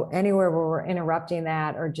 So anywhere where we're interrupting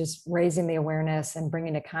that or just raising the awareness and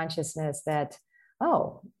bringing to consciousness that,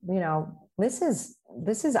 this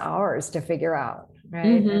is ours to figure out.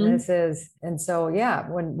 Right. And so,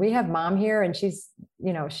 when we have mom here and she's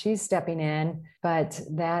stepping in, but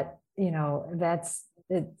that,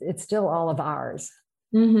 it's still all of ours.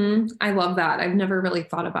 I love that. I've never really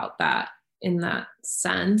thought about that in that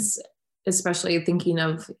sense, especially thinking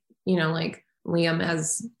of, like Liam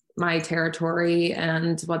as my territory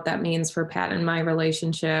and what that means for Pat and my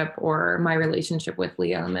relationship, or my relationship with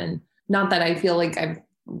Liam. And not that I feel like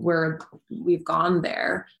we've gone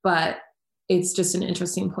there, but it's just an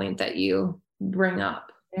interesting point that you bring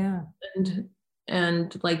up. Yeah.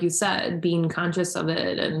 And like you said, being conscious of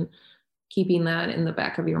it and keeping that in the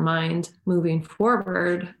back of your mind moving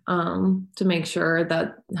forward, to make sure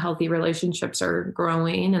that healthy relationships are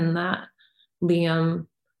growing, and that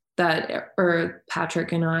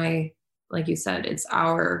Patrick and I, like you said, it's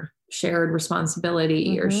our shared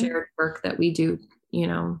responsibility or shared work that we do,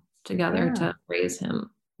 together to raise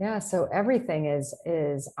him. Yeah. So everything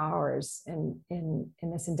is ours in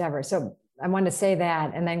this endeavor. So I wanted to say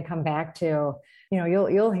that, and then come back to,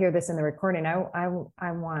 you'll hear this in the recording. I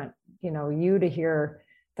want, you to hear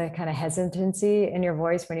the kind of hesitancy in your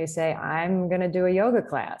voice when you say, I'm going to do a yoga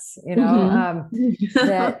class,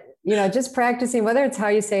 that, just practicing, whether it's how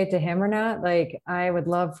you say it to him or not. Like, I would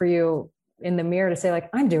love for you in the mirror to say, like,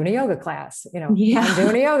 I'm doing a yoga class, I'm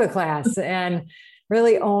doing a yoga class, and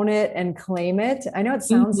really own it and claim it. I know it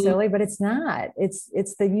sounds silly, but it's not. It's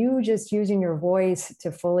you just using your voice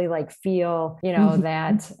to fully like feel,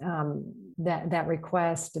 that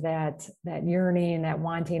request, that yearning, that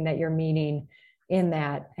wanting, that you're meaning in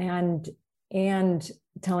that, and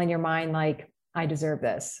telling your mind, like, I deserve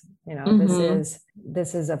this.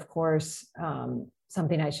 This is of course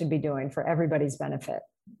something I should be doing for everybody's benefit.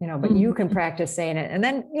 But you can practice saying it, and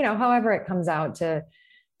then however it comes out to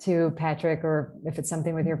Patrick, or if it's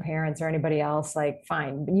something with your parents or anybody else, like,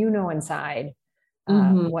 fine, but inside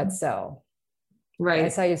what's so. Right. I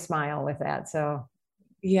saw you smile with that. So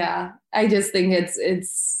yeah, I just think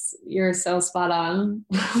it's you're so spot on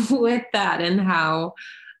with that, and how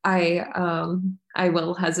I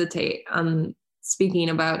will hesitate on speaking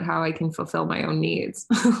about how I can fulfill my own needs.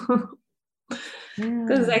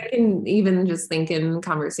 Because I can even just think in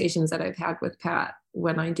conversations that I've had with Pat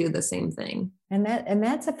when I do the same thing. And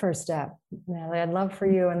that's a first step, Natalie. I'd love for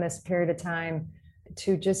you in this period of time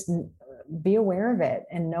to just be aware of it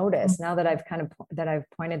and notice. Now that I've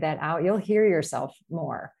pointed that out, you'll hear yourself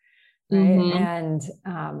more. Right. And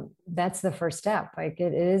that's the first step. Like,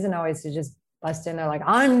 it isn't always to just bust in there like,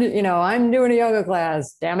 I'm doing a yoga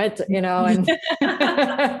class, damn it, and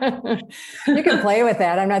you can play with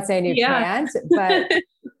that. I'm not saying you can't, but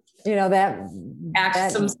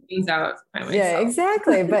act some things out by myself. Yeah,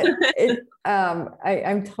 exactly. But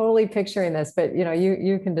I'm totally picturing this, but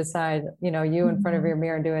you can decide, you in front of your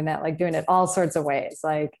mirror doing that, like doing it all sorts of ways,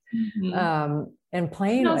 like, and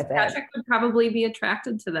playing with Patrick would probably be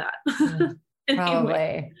attracted to that.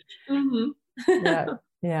 Probably. Yeah.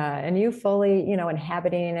 Yeah. And you fully,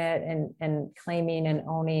 inhabiting it and claiming and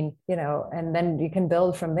owning, and then you can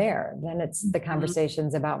build from there. Then it's the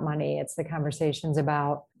conversations about money. It's the conversations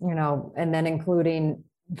about, and then including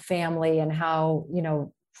family and how,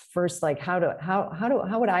 first, like how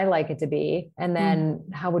would I like it to be? And then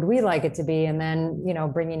how would we like it to be? And then,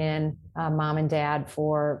 bringing in mom and dad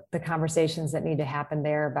for the conversations that need to happen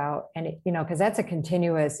there about, and cause that's a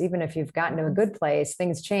continuous, even if you've gotten to a good place,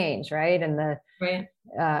 things change. Right. And the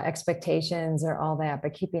expectations or all that,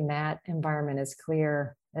 but keeping that environment as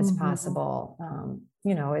clear as possible.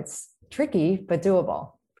 It's tricky, but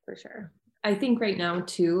doable. For sure. I think right now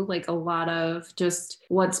too, like a lot of just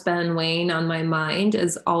what's been weighing on my mind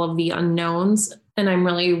is all of the unknowns, and I'm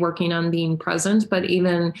really working on being present. But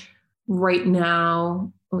even right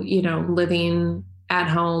now, living at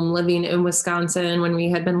home, living in Wisconsin, when we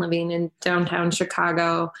had been living in downtown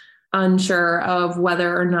Chicago, unsure of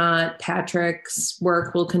whether or not Patrick's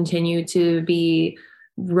work will continue to be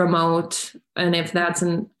remote, and if that's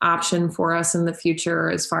an option for us in the future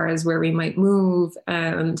as far as where we might move,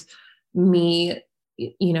 and me,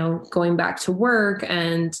 going back to work,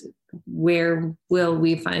 and where will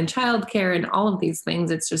we find childcare and all of these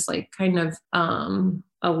things. It's just like kind of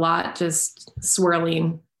a lot just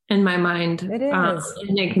swirling in my mind. It is.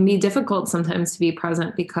 And it can be difficult sometimes to be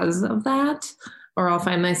present because of that, or I'll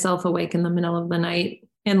find myself awake in the middle of the night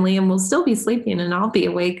and Liam will still be sleeping and I'll be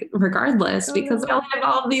awake regardless because I'll have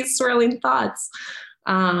all of these swirling thoughts.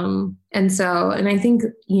 And I think,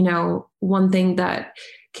 one thing that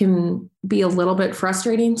can be a little bit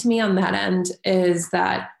frustrating to me on that end is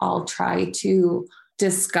that I'll try to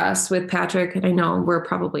discuss with Patrick, and I know we're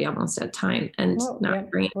probably almost at time and we're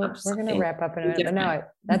going to wrap up in a minute, but no,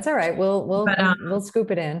 that's all right. We'll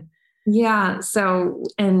scoop it in. Yeah. So,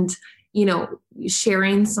 and,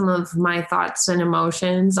 sharing some of my thoughts and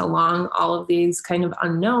emotions along all of these kind of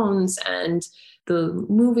unknowns and the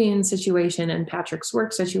moving situation and Patrick's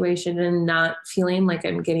work situation, and not feeling like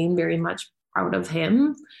I'm getting very much out of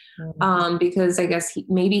him, because I guess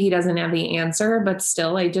maybe he doesn't have the answer, but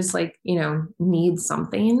still I just need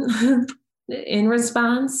something in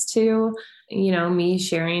response to, me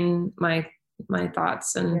sharing my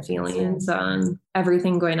thoughts and feelings on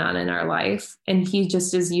everything going on in our life. And he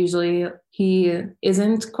just is he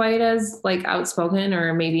isn't quite as outspoken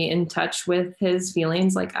or maybe in touch with his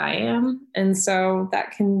feelings like I am. And so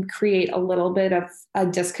that can create a little bit of a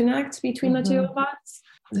disconnect between the two of us.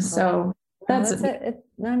 So that's it.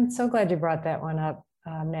 I'm so glad you brought that one up,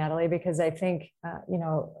 Natalie, because I think,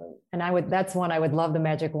 that's one I would love the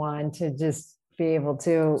magic wand to just be able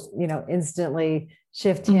to, instantly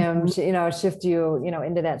shift him, shift you,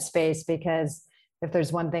 into that space. Because if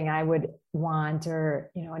there's one thing I would want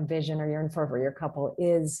or, envision or yearn for your couple,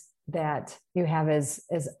 is that you have as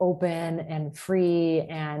open and free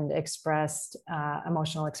and expressed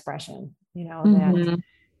emotional expression, that.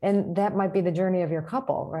 And that might be the journey of your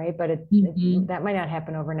couple, right? But that might not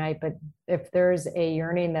happen overnight. But if there's a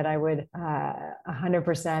yearning that I would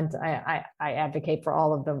 100%, I advocate for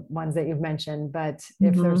all of the ones that you've mentioned. But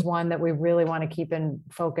if there's one that we really want to keep in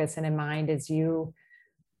focus and in mind, is you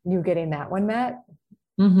getting that one met,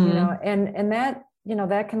 and that,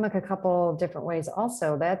 that can look a couple different ways.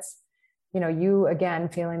 Also, that's, you again,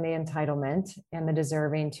 feeling the entitlement and the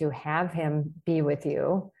deserving to have him be with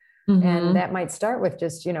you. And that might start with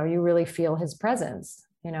just, you really feel his presence,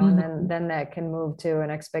 and then that can move to an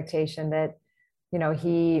expectation that,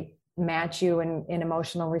 he match you in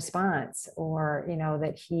emotional response, or,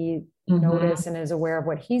 that he notice and is aware of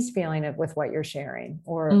what he's feeling with what you're sharing,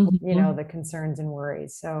 or, the concerns and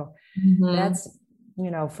worries. So that's,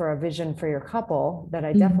 for a vision for your couple that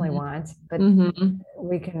I definitely want, but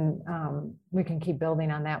we can keep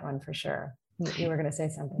building on that one for sure. You were going to say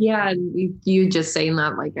something. Yeah. You just saying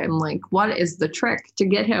that, I'm like, what is the trick to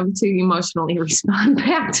get him to emotionally respond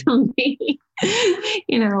back to me,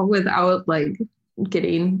 without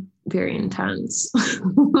getting very intense.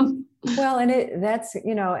 Well, and that's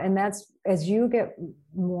as you get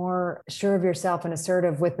more sure of yourself and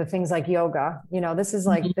assertive with the things like yoga, this is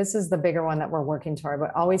this is the bigger one that we're working toward,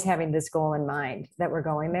 but always having this goal in mind that we're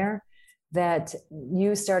going there, that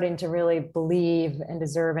you starting to really believe and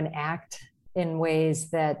deserve and act in ways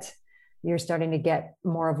that you're starting to get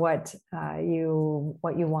more of what you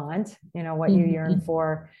want, what you yearn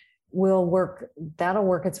for, that'll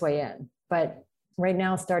work its way in. But right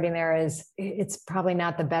now, starting there it's probably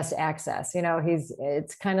not the best access.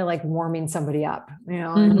 It's kind of like warming somebody up,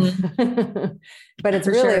 but it's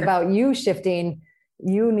really about you shifting,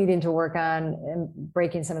 you needing to work on and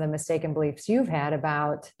breaking some of the mistaken beliefs you've had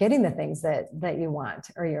about getting the things that you want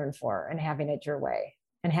or yearn for and having it your way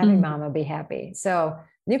and having mama be happy. So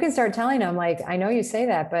you can start telling them, like, I know you say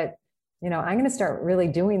that, but I'm going to start really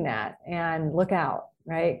doing that, and look out.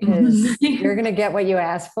 Right? Because you're going to get what you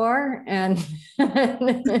asked for, and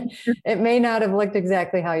it may not have looked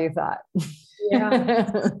exactly how you thought.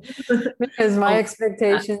 Yeah. Because my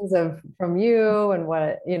expectations from you and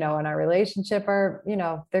what, in our relationship are,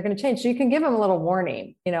 they're going to change. So you can give them a little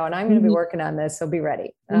warning, and I'm going to be working on this. So be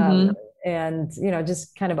ready. And,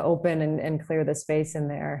 just kind of open and clear the space in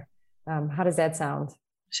there. How does that sound?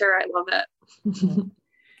 Sure. I love it.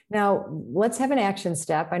 Now, let's have an action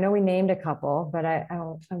step. I know we named a couple, but I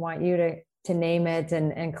want you to name it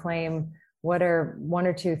and claim what are one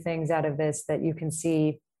or two things out of this that you can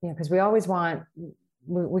see, because we always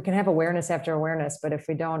we can have awareness after awareness, but if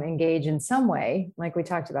we don't engage in some way, like we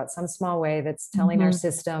talked about, some small way that's telling our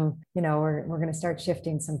system, we're going to start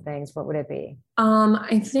shifting some things, what would it be?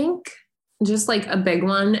 I think just like a big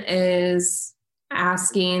one is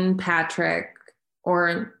asking Patrick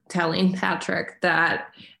or telling Patrick that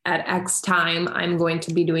at X time, I'm going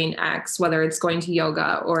to be doing X, whether it's going to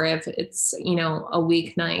yoga or if it's, a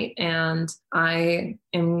weeknight, and I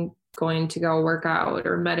am going to go work out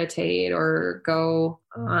or meditate or go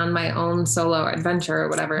on my own solo adventure or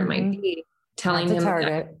whatever it might be, telling him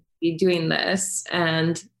that I'll be doing this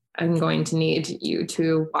and I'm going to need you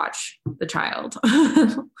to watch the child.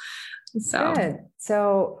 So good.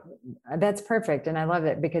 So that's perfect. And I love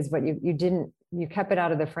it, because what you kept it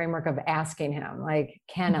out of the framework of asking him, like,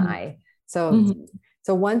 can I? So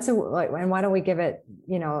once, and why don't we give it,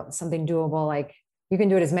 something doable? Like, you can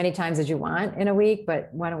do it as many times as you want in a week, but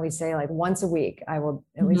why don't we say, like, once a week, I will,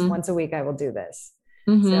 at least once a week, I will do this.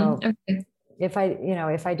 So if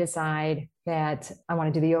I decide that I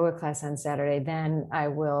want to do the yoga class on Saturday, then I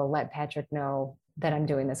will let Patrick know that I'm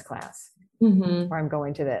doing this class. Or I'm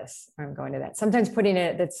going to this, or I'm going to that. Sometimes putting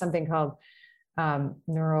it, that's something called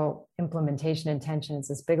neural implementation intention. It's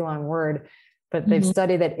this big, long word, but they've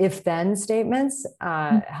studied that if-then statements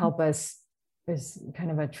help us, is kind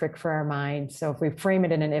of a trick for our mind. So if we frame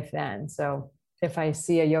it in an if-then, so if I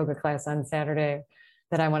see a yoga class on Saturday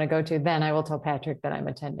that I want to go to, then I will tell Patrick that I'm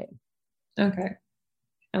attending. Okay.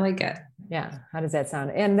 I like it. Yeah. How does that sound?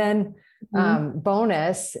 And then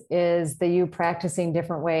bonus is you practicing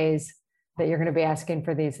different ways that you're going to be asking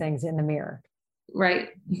for these things in the mirror. Right.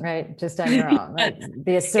 Just on your own. Right.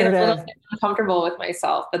 The assertive. Get a little uncomfortable with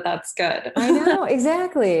myself, but that's good. I know.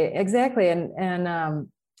 Exactly. And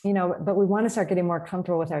but we want to start getting more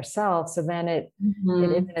comfortable with ourselves. So then it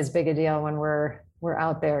isn't as big a deal when we're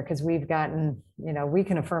out there, because we've gotten, we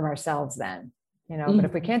can affirm ourselves then, but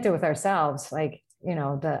if we can't do it with ourselves, like,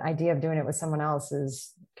 the idea of doing it with someone else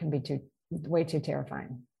can be way too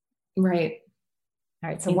terrifying. Right. All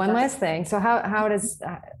right. So one last thing. So how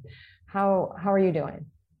are you doing?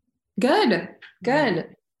 Good.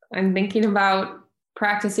 I'm thinking about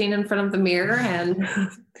practicing in front of the mirror and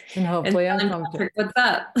hopefully uncomfortable. What's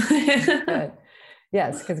up? Good.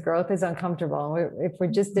 Yes, because growth is uncomfortable. If we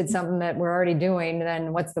just did something that we're already doing,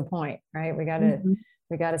 then what's the point, right? We got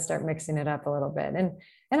to start mixing it up a little bit. And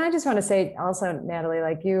I just want to say also, Natalie,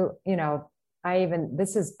 like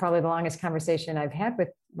this is probably the longest conversation I've had with.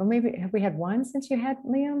 Well, maybe have we had one since you had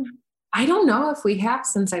Liam? I don't know if we have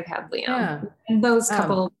since I've had Liam. Yeah. And those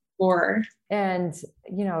couple before. And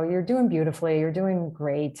you're doing beautifully. You're doing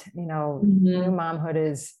great. New momhood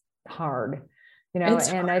is hard. It's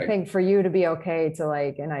and hard. I think for you to be okay to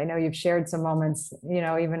and I know you've shared some moments,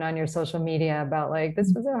 even on your social media about like,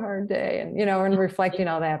 this was a hard day and, and reflecting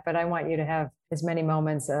all that, but I want you to have as many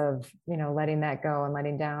moments of, letting that go and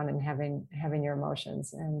letting down and having your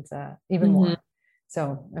emotions and even more.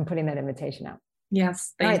 So I'm putting that invitation out.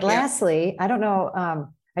 Yes. All right. Lastly, I don't know.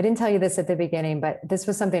 I didn't tell you this at the beginning, but this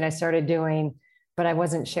was something I started doing, but I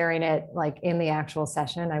wasn't sharing it like in the actual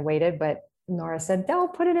session. I waited, but Nora said,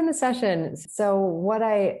 don't put it in the session. So what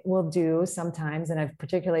I will do sometimes, and I've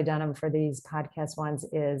particularly done them for these podcast ones,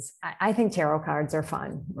 is I think tarot cards are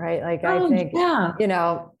fun, right? Like I think,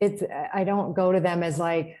 I don't go to them as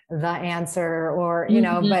like the answer or,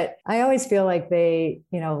 but I always feel like they,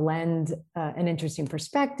 lend an interesting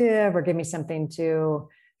perspective or give me something to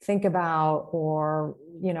think about or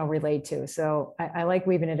relate to. So I like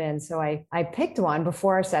weaving it in. So I picked one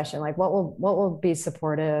before our session, like what will be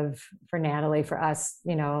supportive for Natalie, for us,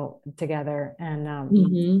 together. And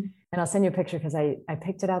I'll send you a picture because I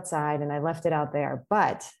picked it outside and I left it out there.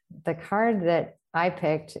 But the card that I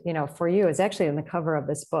picked, for you is actually in the cover of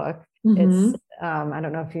this book. It's, I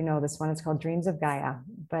don't know if you know this one, it's called Dreams of Gaia,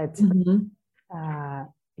 but the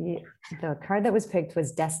card that was picked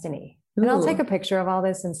was Destiny. Ooh. And I'll take a picture of all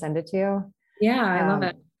this and send it to you. Yeah, I love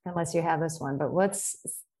it. Unless you have this one, but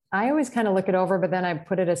I always kind of look it over, but then I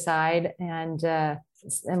put it aside and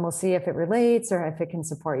we'll see if it relates or if it can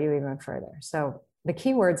support you even further. So the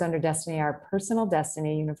key words under destiny are personal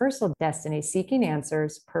destiny, universal destiny, seeking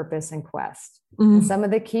answers, purpose, and quest. And some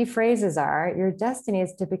of the key phrases are: your destiny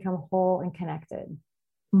is to become whole and connected.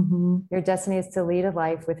 Your destiny is to lead a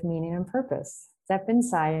life with meaning and purpose. Step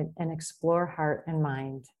inside and explore heart and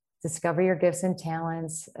mind. Discover your gifts and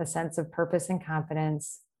talents, a sense of purpose and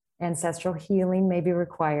confidence. Ancestral healing may be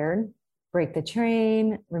required. Break the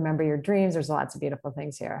chain. Remember your dreams. There's lots of beautiful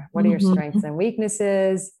things here. What are your strengths and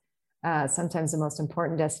weaknesses? Sometimes the most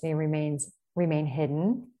important destiny remain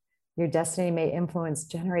hidden. Your destiny may influence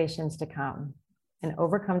generations to come and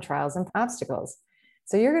overcome trials and obstacles.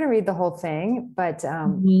 So you're going to read the whole thing, but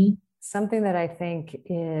something that I think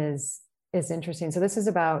is interesting. So this is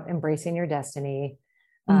about embracing your destiny,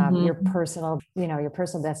 your personal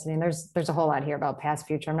destiny. And there's a whole lot here about past,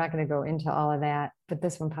 future. I'm not going to go into all of that, but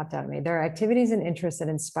this one popped out at me. There are activities and interests that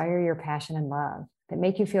inspire your passion and love, that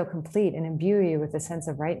make you feel complete and imbue you with a sense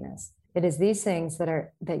of rightness. It is these things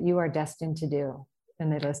that you are destined to do.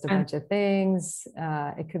 And they list a bunch of things.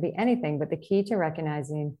 It could be anything, but the key to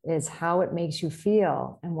recognizing is how it makes you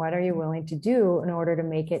feel and what are you willing to do in order to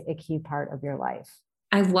make it a key part of your life.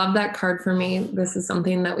 I love that card for me. This is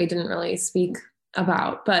something that we didn't really speak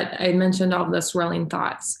about, but I mentioned all the swirling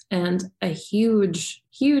thoughts, and a huge,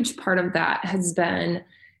 huge part of that has been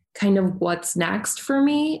kind of what's next for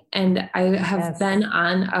me. And I have been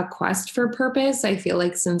on a quest for purpose, I feel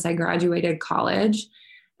like, since I graduated college.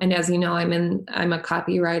 And as you know, I'm a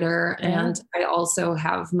copywriter, and I also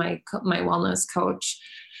have my wellness coach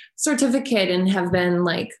certificate, and have been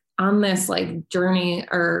like on this like journey,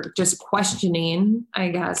 or just questioning, I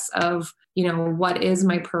guess, of, what is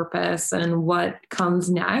my purpose and what comes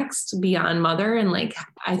next beyond mother. And like,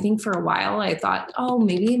 I think for a while I thought, oh,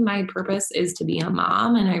 maybe my purpose is to be a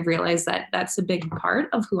mom. And I realized that that's a big part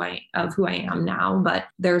of who I am now, but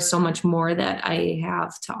there's so much more that I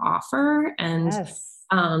have to offer. And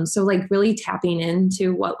so like really tapping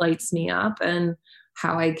into what lights me up and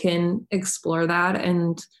how I can explore that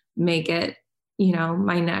and make it,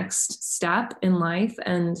 my next step in life.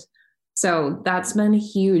 And so that's been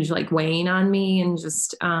huge, like weighing on me, and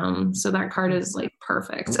just, so that card is like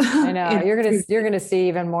perfect. I know you're going to see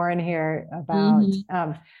even more in here about,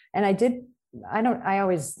 and I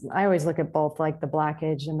always look at both, like the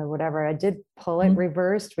blockage and the whatever. I did pull it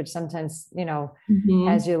reversed, which sometimes,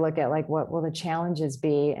 as you look at like, what will the challenges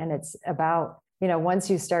be? And it's about, once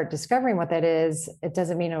you start discovering what that is, it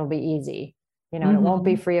doesn't mean it'll be easy. It won't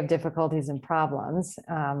be free of difficulties and problems.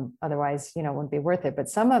 Otherwise, it wouldn't be worth it. But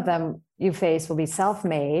some of them you face will be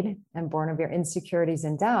self-made and born of your insecurities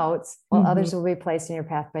and doubts, while others will be placed in your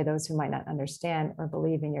path by those who might not understand or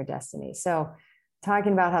believe in your destiny. So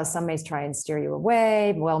talking about how some may try and steer you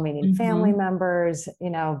away, well-meaning family members,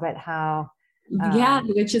 but how...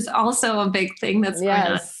 which is also a big thing that's going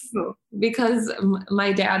on. Because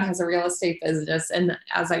my dad has a real estate business, and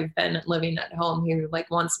as I've been living at home, he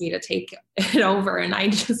like wants me to take it over, and I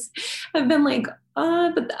just have been like,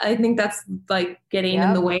 but I think that's like getting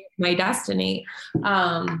in the way of my destiny.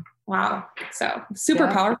 Wow, so super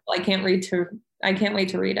powerful. I can't wait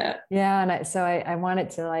to read it. Yeah, and I want it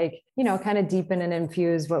to like kind of deepen and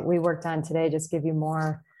infuse what we worked on today, just give you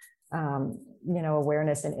more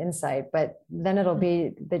awareness and insight. But then it'll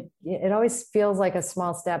be that it always feels like a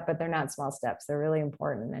small step, but they're not small steps. They're really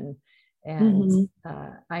important. And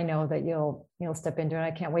I know that you'll step into it.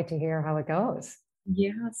 I can't wait to hear how it goes.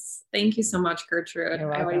 Yes. Thank you so much, Gertrude. You're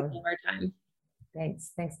welcome. I always love our time.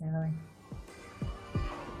 Thanks, Natalie.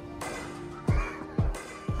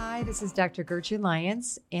 Hi, this is Dr. Gertrude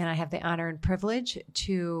Lyons, and I have the honor and privilege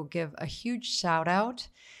to give a huge shout out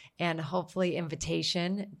and hopefully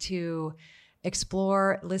invitation to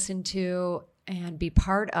explore, listen to, and be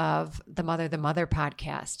part of the Mother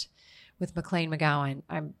podcast with McLean McGowan.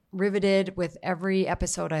 I'm riveted with every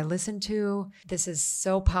episode I listen to. This is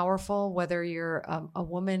so powerful, whether you're a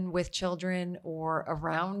woman with children or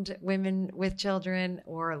around women with children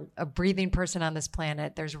or a breathing person on this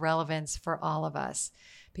planet. There's relevance for all of us,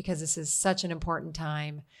 because this is such an important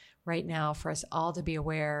time right now for us all to be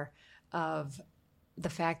aware of the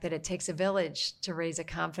fact that it takes a village to raise a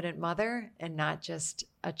confident mother and not just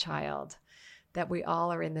a child, that we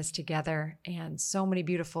all are in this together, and so many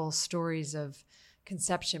beautiful stories of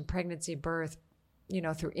conception, pregnancy, birth,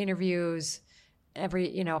 through interviews,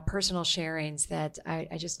 every, personal sharings, that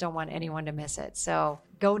I just don't want anyone to miss it. So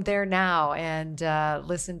go there now and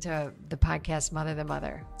listen to the podcast, Mother the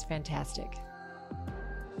Mother. It's fantastic.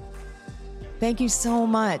 Thank you so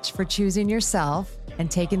much for choosing yourself and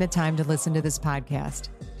taking the time to listen to this podcast.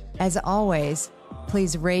 As always,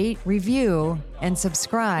 please rate, review, and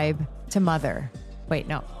subscribe to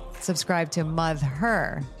subscribe to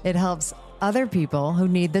Mother. It helps other people who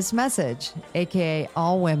need this message, aka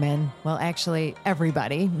all women. Well, actually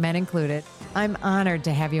everybody, men included. I'm honored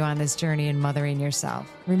to have you on this journey in mothering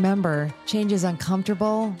yourself. Remember, change is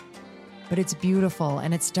uncomfortable, but it's beautiful,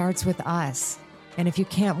 and it starts with us. And if you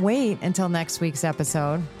can't wait until next week's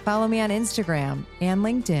episode, follow me on Instagram and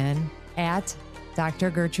LinkedIn at Dr.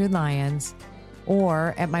 Gertrude Lyons,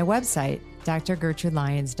 or at my website,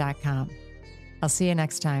 drgertrudelyons.com. I'll see you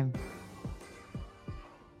next time.